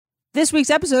This week's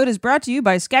episode is brought to you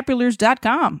by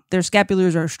Scapulars.com. Their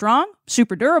scapulars are strong,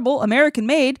 super durable,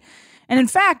 American-made, and in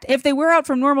fact, if they wear out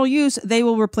from normal use, they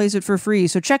will replace it for free.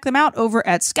 So check them out over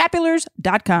at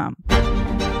Scapulars.com.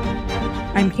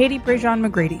 I'm Katie Prejean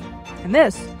McGrady, and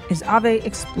this is Ave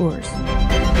Explores.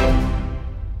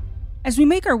 As we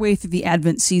make our way through the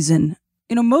Advent season,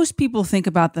 most people think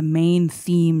about the main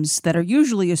themes that are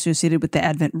usually associated with the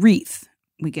Advent wreath.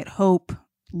 We get hope,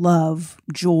 love,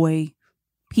 joy,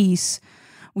 peace.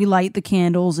 We light the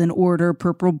candles in order,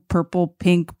 purple, purple,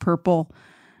 pink, purple.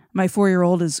 My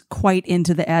 4-year-old is quite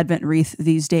into the Advent wreath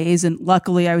these days, and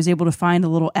luckily I was able to find a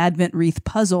little Advent wreath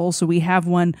puzzle, so we have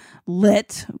one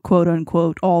lit, quote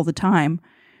unquote, all the time.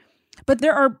 But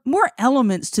there are more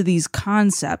elements to these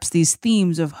concepts, these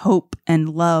themes of hope and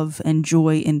love and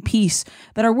joy and peace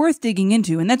that are worth digging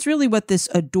into, and that's really what this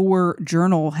Adore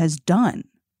journal has done.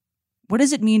 What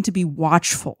does it mean to be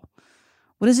watchful?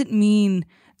 What does it mean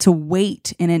to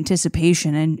wait in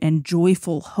anticipation and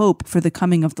joyful hope for the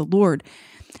coming of the Lord?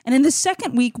 And in the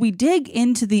second week, we dig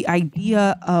into the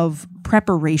idea of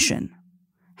preparation.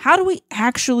 How do we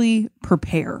actually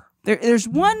prepare? There's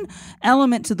one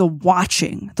element to the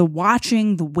watching, the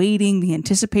waiting, the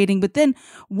anticipating, but then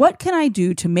what can I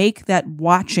do to make that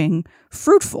watching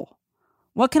fruitful?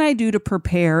 What can I do to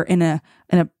prepare in a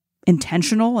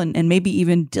intentional and maybe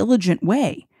even diligent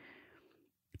way?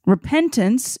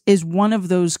 Repentance is one of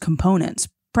those components.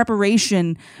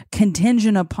 Preparation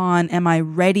contingent upon, am I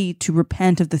ready to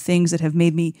repent of the things that have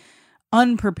made me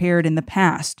unprepared in the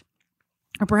past?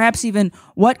 Or perhaps even,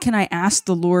 what can I ask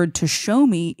the Lord to show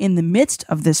me in the midst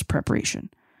of this preparation?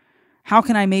 How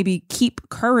can I maybe keep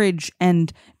courage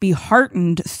and be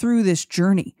heartened through this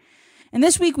journey? And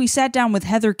this week we sat down with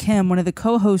Heather Khym, one of the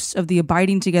co-hosts of the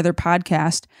Abiding Together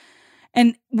podcast,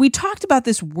 and we talked about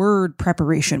this word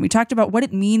preparation. We talked about what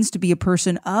it means to be a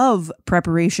person of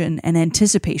preparation and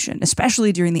anticipation,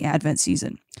 especially during the Advent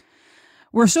season.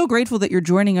 We're so grateful that you're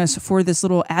joining us for this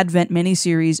little Advent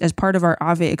mini-series as part of our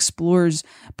Ave Explores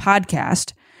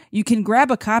podcast. You can grab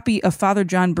a copy of Father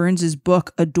John Burns'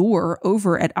 book, Adore,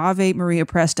 over at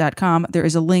AveMariaPress.com. There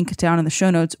is a link down in the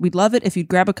show notes. We'd love it if you'd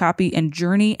grab a copy and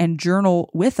journey and journal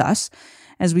with us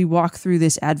as we walk through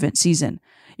this Advent season.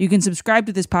 You can subscribe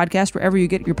to this podcast wherever you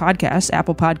get your podcasts,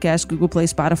 Apple Podcasts, Google Play,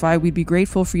 Spotify. We'd be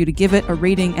grateful for you to give it a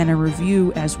rating and a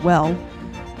review as well.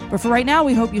 But for right now,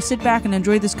 we hope you sit back and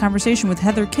enjoy this conversation with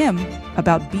Heather Khym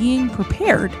about being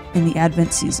prepared in the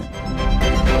Advent season.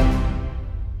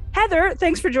 Heather,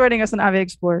 thanks for joining us on Ave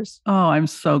Explores. Oh, I'm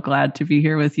so glad to be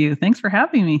here with you. Thanks for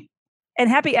having me. And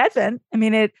happy Advent. I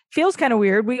mean, it feels kind of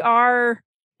weird. We are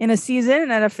in a season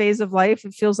and at a phase of life.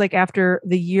 It feels like after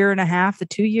the year and a half, the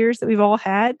 2 years that we've all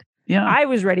had. Yeah. I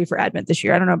was ready for Advent this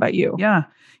year. I don't know about you.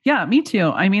 Yeah, me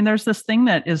too. I mean, there's this thing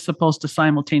that is supposed to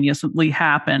simultaneously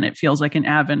happen. It feels like in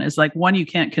Advent is like one, you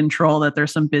can't control that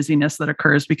there's some busyness that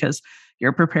occurs because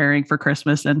you're preparing for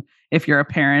Christmas. And if you're a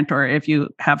parent or if you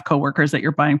have coworkers that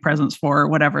you're buying presents for or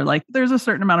whatever, like there's a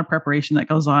certain amount of preparation that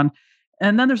goes on.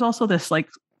 And then there's also this like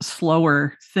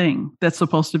slower thing that's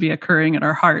supposed to be occurring in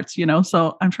our hearts,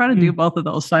 So I'm trying to do both of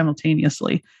those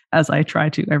simultaneously as I try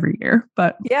to every year.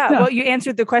 But yeah, well, you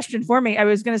answered the question for me. I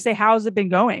was going to say, how's it been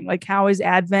going? Like, how is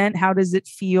Advent? How does it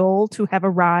feel to have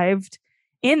arrived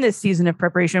in this season of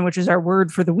preparation, which is our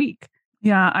word for the week?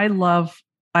 Yeah, I love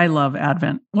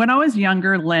Advent. When I was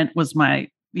younger, Lent was my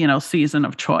season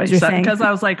of choice because I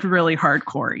was like really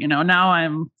hardcore, now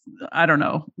I don't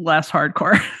know, less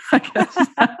hardcore, I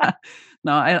guess.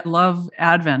 No, I love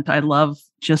Advent. I love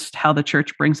just how the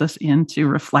church brings us in to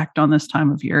reflect on this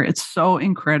time of year. It's so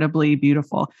incredibly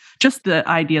beautiful. Just the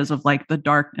ideas of like the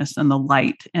darkness and the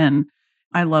light. And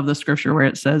I love the scripture where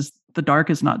it says the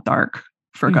dark is not dark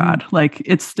for God. Like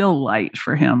it's still light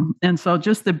for him. And so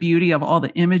just the beauty of all the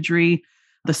imagery,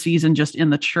 the season just in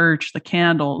the church, the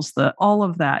candles, all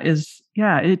of that is,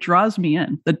 it draws me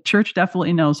in. The church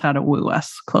definitely knows how to woo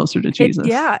us closer to Jesus.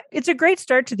 It's a great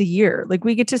start to the year. Like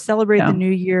we get to celebrate the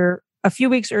new year a few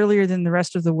weeks earlier than the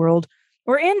rest of the world.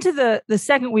 We're into the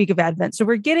second week of Advent. So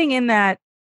we're getting in that,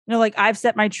 like I've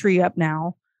set my tree up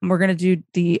now and we're going to do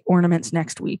the ornaments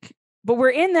next week. But we're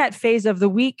in that phase of the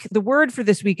week. The word for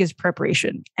this week is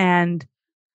preparation. And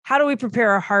how do we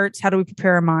prepare our hearts? How do we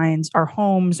prepare our minds, our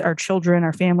homes, our children,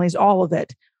 our families, all of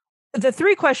it? The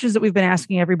three questions that we've been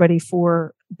asking everybody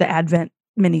for the Advent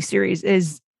mini-series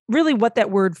is really what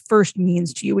that word first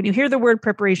means to you. When you hear the word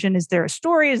preparation, is there a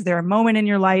story? Is there a moment in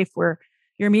your life where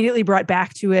you're immediately brought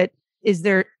back to it? Is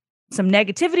there some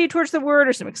negativity towards the word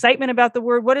or some excitement about the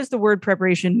word? What does the word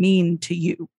preparation mean to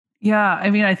you? Yeah. I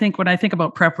mean, I think when I think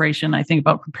about preparation, I think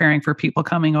about preparing for people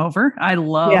coming over. I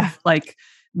love like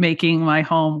making my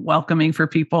home welcoming for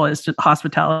people. Is just,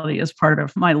 hospitality is part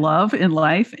of my love in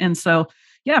life. And so,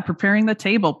 yeah, preparing the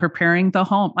table, preparing the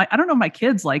home. I don't know, my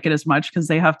kids like it as much because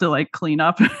they have to like clean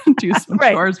up and do some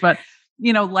chores, but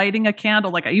lighting a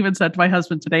candle. Like I even said to my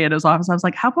husband today at his office, I was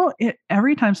like, how about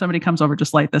every time somebody comes over,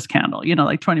 just light this candle,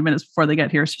 like 20 minutes before they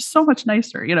get here. It's just so much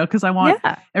nicer, because I want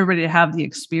everybody to have the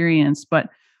experience. But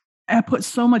I put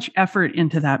so much effort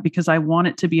into that because I want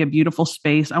it to be a beautiful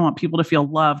space. I want people to feel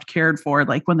loved, cared for,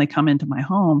 like when they come into my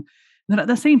home. Then at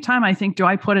the same time, I think, do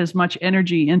I put as much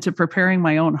energy into preparing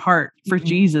my own heart for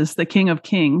Jesus, the King of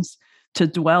Kings, to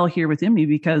dwell here within me,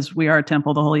 because we are a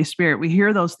temple of the Holy Spirit. We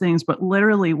hear those things, but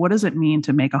literally, what does it mean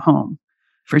to make a home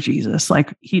for Jesus?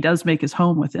 Like he does make his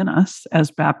home within us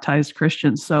as baptized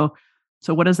Christians. So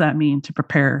what does that mean to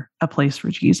prepare a place for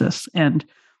Jesus? And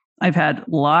I've had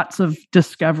lots of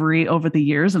discovery over the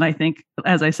years. And I think,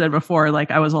 as I said before, like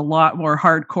I was a lot more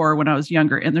hardcore when I was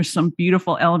younger. And there's some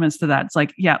beautiful elements to that. It's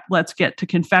like, yeah, let's get to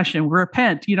confession,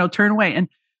 repent, turn away. And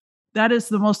that is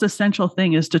the most essential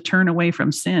thing, is to turn away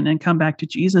from sin and come back to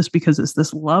Jesus, because it's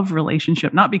this love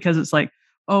relationship, not because it's like,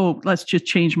 oh, let's just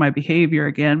change my behavior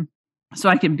again so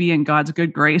I can be in God's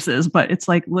good graces. But it's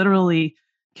like, literally,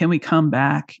 can we come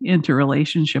back into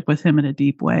relationship with him in a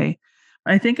deep way?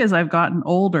 I think as I've gotten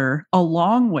older,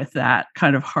 along with that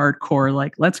kind of hardcore,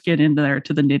 like, let's get into there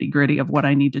to the nitty gritty of what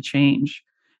I need to change,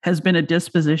 has been a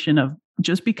disposition of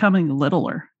just becoming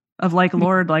littler, of like,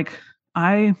 Lord, like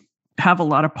I have a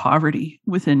lot of poverty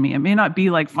within me. It may not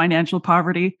be like financial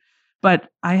poverty, but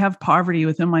I have poverty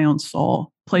within my own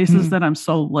soul, places that I'm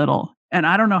so little. And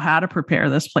I don't know how to prepare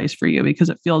this place for you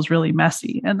because it feels really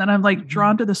messy. And then I'm like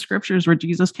drawn to the scriptures where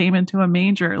Jesus came into a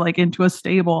manger, like into a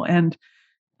stable, and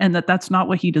that's not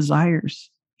what he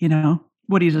desires.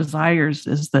 What he desires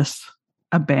is this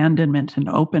abandonment and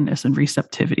openness and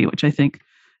receptivity, which I think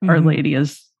Our Lady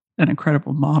is an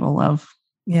incredible model of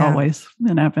always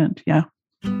in Advent. Yeah.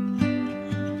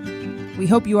 We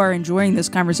hope you are enjoying this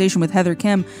conversation with Heather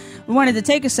Khym. We wanted to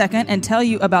take a second and tell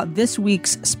you about this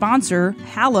week's sponsor,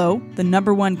 Hallow, the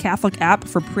 #1 Catholic app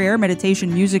for prayer,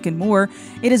 meditation, music, and more.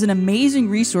 It is an amazing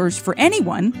resource for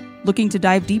anyone looking to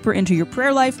dive deeper into your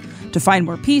prayer life, to find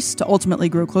more peace, to ultimately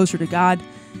grow closer to God.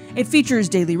 It features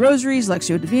daily rosaries,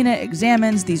 Lectio Divina,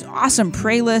 examines, these awesome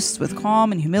pray lists with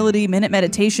calm and humility, minute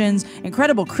meditations,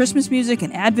 incredible Christmas music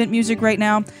and Advent music right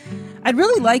now. I'd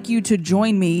really like you to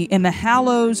join me in the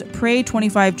Hallows Pray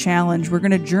 25 Challenge. We're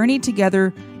going to journey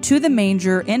together to the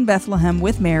manger in Bethlehem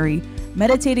with Mary,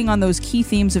 meditating on those key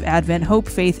themes of Advent: hope,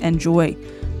 faith, and joy.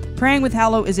 Praying with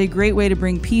Hallow is a great way to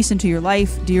bring peace into your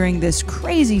life during this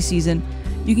crazy season.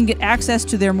 You can get access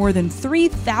to their more than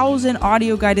 3,000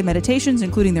 audio-guided meditations,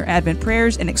 including their Advent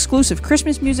prayers and exclusive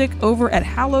Christmas music, over at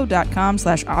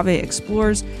hallow.com/Ave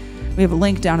Explores. We have a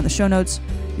link down in the show notes.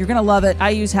 You're going to love it. I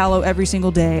use Hallow every single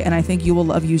day, and I think you will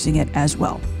love using it as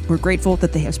well. We're grateful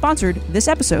that they have sponsored this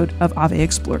episode of Ave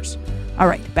Explores. All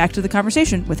right, back to the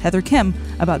conversation with Heather Khym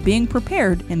about being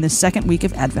prepared in this second week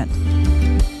of Advent.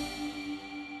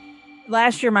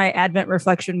 Last year, my Advent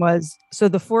reflection was, so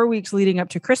the 4 weeks leading up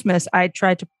to Christmas, I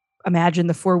tried to imagine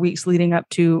the 4 weeks leading up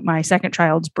to my second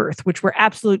child's birth, which were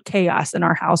absolute chaos in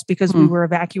our house because we were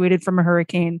evacuated from a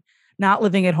hurricane, not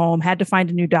living at home, had to find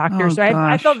a new doctor.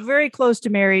 I felt very close to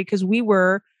Mary because we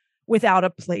were without a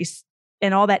place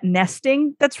and all that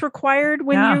nesting that's required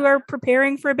when you are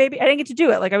preparing for a baby. I didn't get to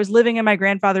do it. Like I was living in my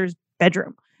grandfather's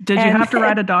bedroom. Did you have to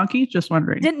ride a donkey? Just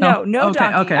wondering. No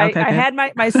donkey. I had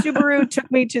my Subaru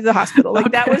took me to the hospital.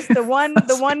 Like that was the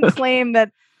one claim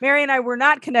that Mary and I were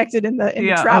not connected in the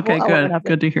travel element of it.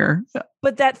 Good to hear.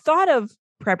 But that thought of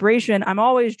preparation, I'm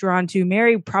always drawn to.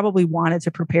 Mary probably wanted to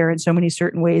prepare in so many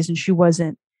certain ways, and she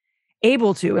wasn't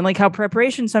able to. And like how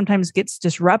preparation sometimes gets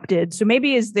disrupted. So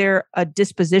maybe is there a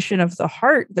disposition of the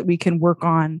heart that we can work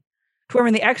on to where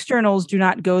when the externals do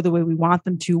not go the way we want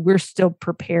them to, we're still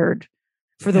prepared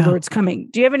for the Lord's coming.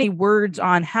 Do you have any words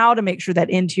on how to make sure that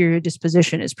interior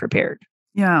disposition is prepared?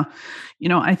 Yeah.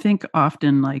 I think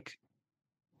often, like,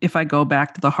 if I go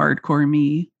back to the hardcore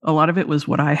me, a lot of it was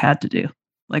what I had to do,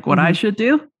 like what I should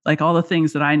do, like all the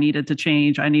things that I needed to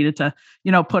change. I needed to,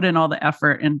 put in all the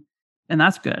effort, and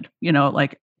that's good.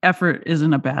 Like effort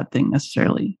isn't a bad thing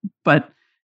necessarily, but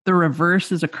the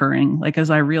reverse is occurring. Like,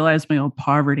 as I realized my own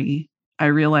poverty, I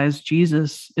realized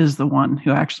Jesus is the one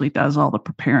who actually does all the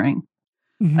preparing.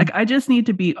 Like, I just need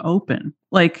to be open.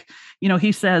 Like,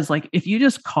 he says, like, if you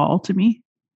just call to me,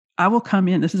 I will come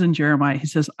in. This is in Jeremiah. He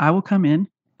says, I will come in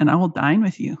and I will dine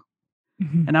with you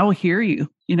and I will hear you,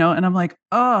 and I'm like,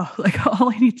 oh, like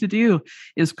all I need to do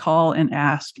is call and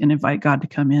ask and invite God to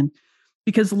come in,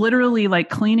 because literally,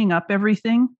 like, cleaning up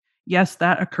everything yes,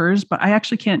 that occurs, but I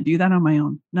actually can't do that on my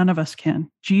own. None of us can.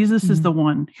 Jesus is the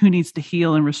one who needs to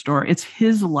heal and restore. It's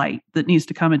his light that needs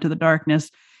to come into the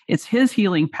darkness. It's his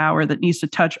healing power that needs to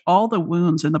touch all the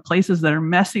wounds and the places that are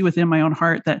messy within my own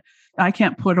heart that I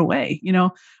can't put away.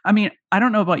 I mean, I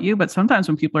don't know about you, but sometimes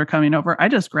when people are coming over, I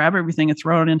just grab everything and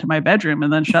throw it into my bedroom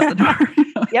and then shut the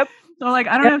door. Yep. So I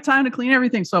don't have time to clean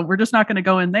everything. So we're just not going to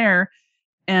go in there.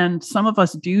 And some of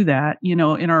us do that, in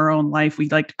our own life. We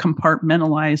like to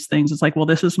compartmentalize things. It's like, well,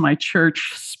 this is my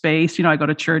church space. I go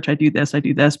to church, I do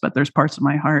this, but there's parts of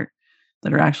my heart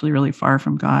that are actually really far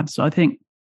from God. So I think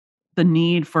the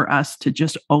need for us to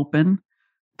just open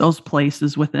those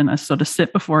places within us. So to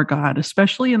sit before God,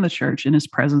 especially in the church, in his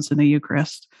presence in the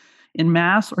Eucharist, in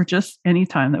Mass, or just any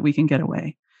time that we can get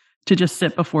away, to just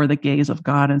sit before the gaze of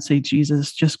God and say,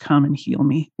 Jesus, just come and heal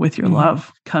me with your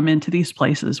love. Come into these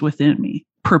places within me.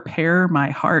 Prepare my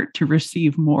heart to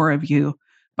receive more of you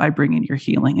by bringing your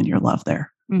healing and your love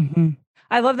there. Mm-hmm.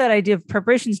 I love that idea of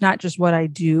preparation is not just what I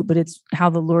do, but it's how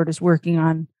the Lord is working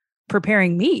on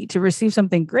preparing me to receive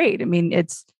something great. I mean,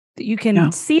 it's you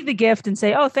can see the gift and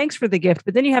say, oh, thanks for the gift.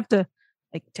 But then you have to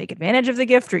take advantage of the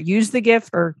gift or use the gift,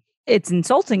 or it's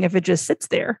insulting if it just sits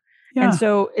there. Yeah. And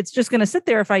so it's just going to sit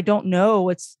there if I don't know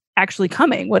what's actually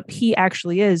coming, what he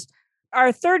actually is.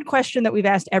 Our third question that we've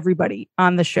asked everybody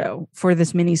on the show for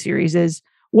this mini series is,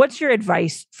 what's your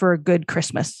advice for a good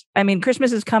Christmas? I mean,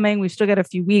 Christmas is coming. We've still got a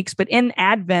few weeks, but in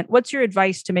Advent, what's your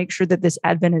advice to make sure that this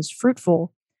Advent is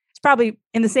fruitful? It's probably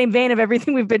in the same vein of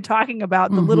everything we've been talking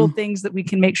about, the little things that we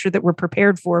can make sure that we're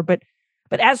prepared for. But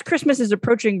as Christmas is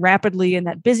approaching rapidly and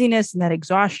that busyness and that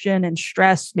exhaustion and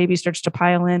stress maybe starts to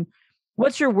pile in,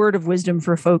 what's your word of wisdom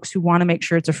for folks who want to make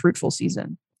sure it's a fruitful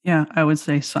season? Yeah, I would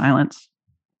say silence.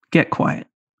 Get quiet.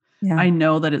 Yeah. I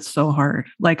know that it's so hard.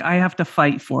 I have to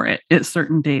fight for it at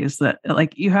certain days that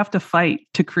you have to fight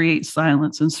to create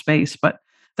silence and space, but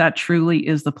that truly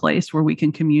is the place where we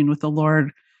can commune with the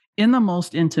Lord in the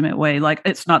most intimate way.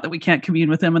 It's not that we can't commune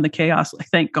with him in the chaos.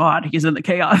 Thank God he's in the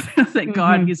chaos. Thank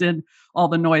God he's in all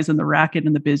the noise and the racket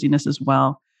and the busyness as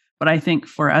well. But I think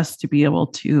for us to be able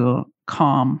to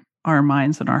calm our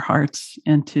minds and our hearts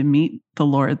and to meet the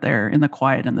Lord there in the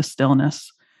quiet and the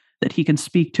stillness, that he can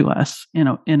speak to us in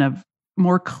a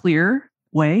more clear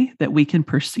way that we can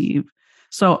perceive.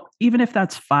 So even if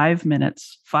that's 5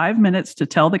 minutes to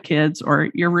tell the kids or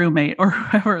your roommate or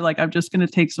whoever, I'm just going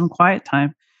to take some quiet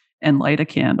time and light a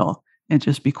candle and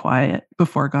just be quiet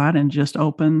before God and just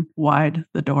open wide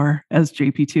the door. As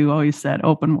JP2 always said,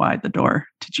 open wide the door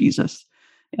to Jesus.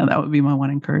 Yeah, that would be my one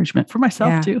encouragement for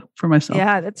myself too. For myself.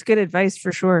 Yeah, that's good advice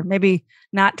for sure. Maybe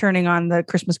not turning on the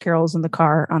Christmas carols in the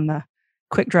car on the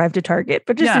quick drive to Target,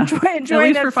 but just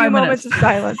enjoying that few moments of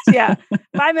silence. Yeah.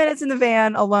 5 minutes in the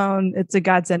van alone. It's a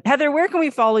godsend. Heather, where can we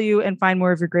follow you and find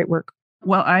more of your great work?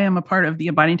 Well, I am a part of the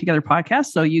Abiding Together podcast,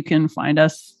 so you can find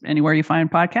us anywhere you find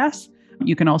podcasts.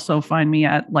 You can also find me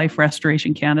at Life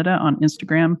Restoration Canada on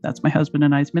Instagram. That's my husband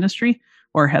and I's ministry,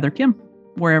 or Heather Kim,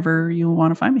 wherever you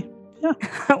want to find me. Yeah.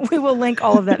 We will link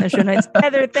all of that in the show notes.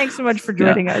 Heather, thanks so much for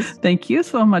joining us. Thank you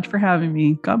so much for having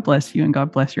me. God bless you, and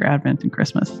God bless your Advent and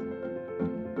Christmas.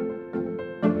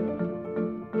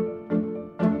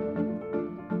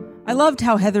 I loved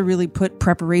how Heather really put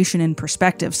preparation in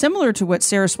perspective, similar to what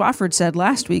Sarah Swafford said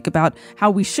last week about how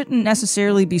we shouldn't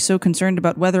necessarily be so concerned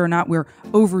about whether or not we're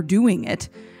overdoing it,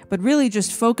 but really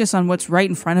just focus on what's right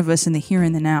in front of us in the here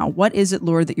and the now. What is it,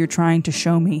 Lord, that you're trying to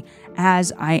show me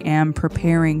as I am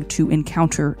preparing to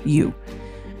encounter you?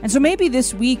 And so maybe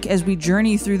this week, as we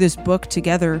journey through this book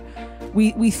together,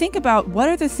 we think about what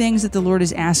are the things that the Lord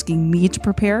is asking me to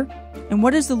prepare, and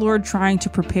what is the Lord trying to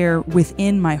prepare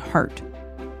within my heart?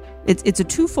 It's a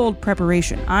twofold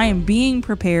preparation. I am being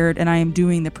prepared and I am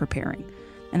doing the preparing.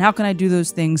 And how can I do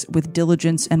those things with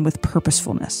diligence and with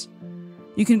purposefulness?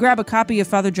 You can grab a copy of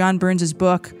Father John Burns'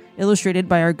 book, illustrated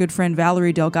by our good friend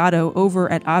Valerie Delgado, over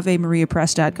at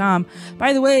AveMariaPress.com.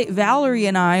 By the way, Valerie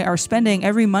and I are spending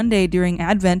every Monday during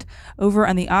Advent over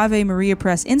on the Ave Maria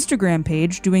Press Instagram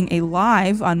page, doing a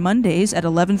live on Mondays at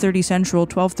 11:30 Central,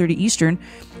 12:30 Eastern.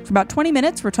 For about 20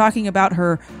 minutes, we're talking about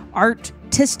her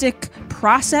artistic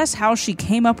process, how she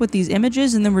came up with these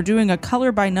images, and then we're doing a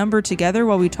color by number together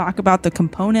while we talk about the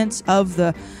components of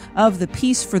the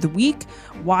piece for the week,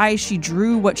 why she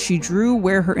drew what she drew,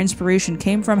 where her inspiration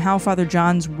came from, how Father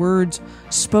John's words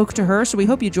spoke to her. So we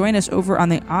hope you join us over on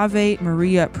the Ave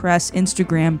Maria Press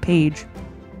Instagram page.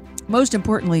 Most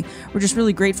importantly, we're just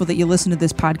really grateful that you listened to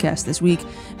this podcast this week.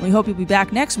 And we hope you'll be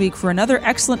back next week for another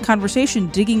excellent conversation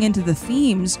digging into the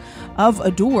themes of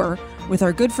Adore with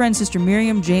our good friend Sister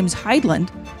Miriam James Heidland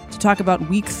to talk about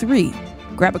week 3.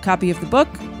 Grab a copy of the book,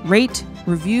 rate,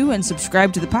 review, and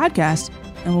subscribe to the podcast,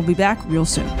 and we'll be back real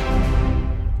soon.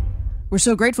 We're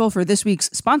so grateful for this week's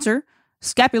sponsor,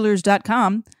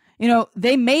 Scapulars.com. You know,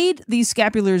 they made these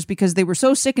scapulars because they were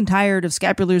so sick and tired of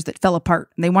scapulars that fell apart.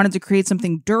 And they wanted to create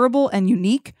something durable and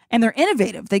unique. And they're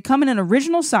innovative. They come in an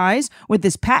original size with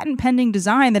this patent-pending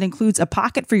design that includes a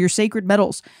pocket for your sacred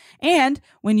metals. And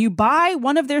when you buy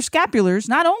one of their scapulars,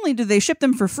 not only do they ship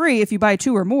them for free if you buy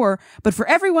 2 or more, but for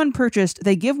every one purchased,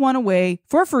 they give one away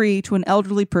for free to an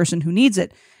elderly person who needs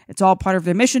it. It's all part of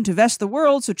their mission to vest the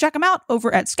world, so check them out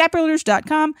over at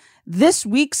Scapulars.com, this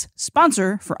week's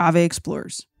sponsor for Ave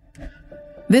Explorers.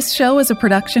 This show is a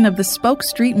production of the Spoke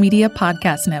Street Media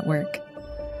Podcast Network.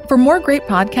 For more great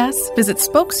podcasts, visit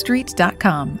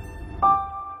spokestreet.com.